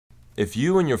If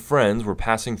you and your friends were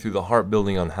passing through the Hart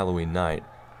building on Halloween night,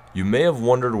 you may have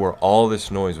wondered where all this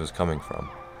noise was coming from.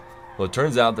 Well, it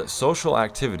turns out that Social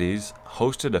Activities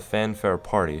hosted a fanfare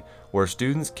party where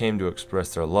students came to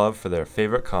express their love for their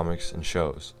favorite comics and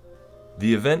shows.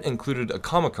 The event included a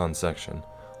Comic-Con section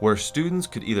where students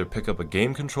could either pick up a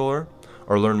game controller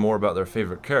or learn more about their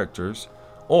favorite characters,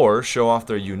 or show off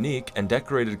their unique and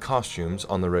decorated costumes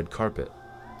on the red carpet.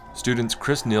 Students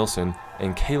Chris Nielsen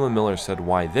and Kayla Miller said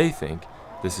why they think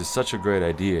this is such a great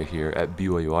idea here at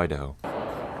BYU Idaho.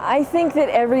 I think that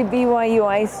every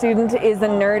BYUI student is a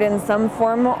nerd in some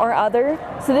form or other,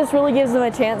 so this really gives them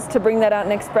a chance to bring that out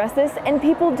and express this, and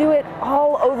people do it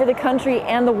all over the country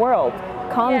and the world.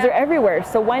 Cons are everywhere,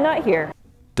 so why not here?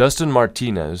 Dustin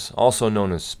Martinez, also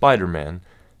known as Spider-Man,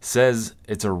 says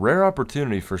it's a rare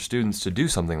opportunity for students to do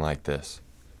something like this.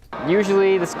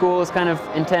 Usually the school is kind of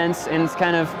intense, and it's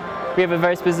kind of, we have a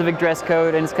very specific dress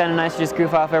code, and it's kind of nice to just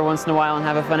goof off every once in a while and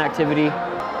have a fun activity.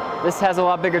 This has a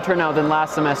lot bigger turnout than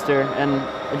last semester, and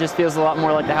it just feels a lot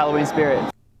more like the Halloween spirit.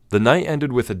 The night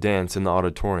ended with a dance in the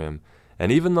auditorium,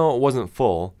 and even though it wasn't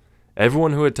full,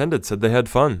 everyone who attended said they had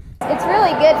fun. It's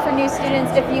really good for new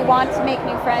students if you want to make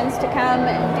new friends to come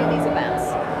and do these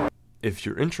events. If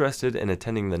you're interested in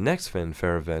attending the next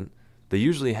fanfare event, they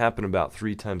usually happen about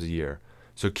 3 times a year,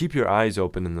 so keep your eyes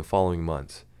open in the following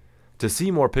months. To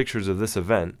see more pictures of this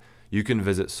event, you can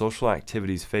visit Social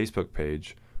Activities' Facebook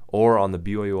page or on the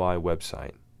BYUI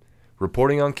website.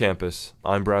 Reporting on campus,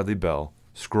 I'm Bradley Bell,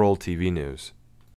 Scroll TV News.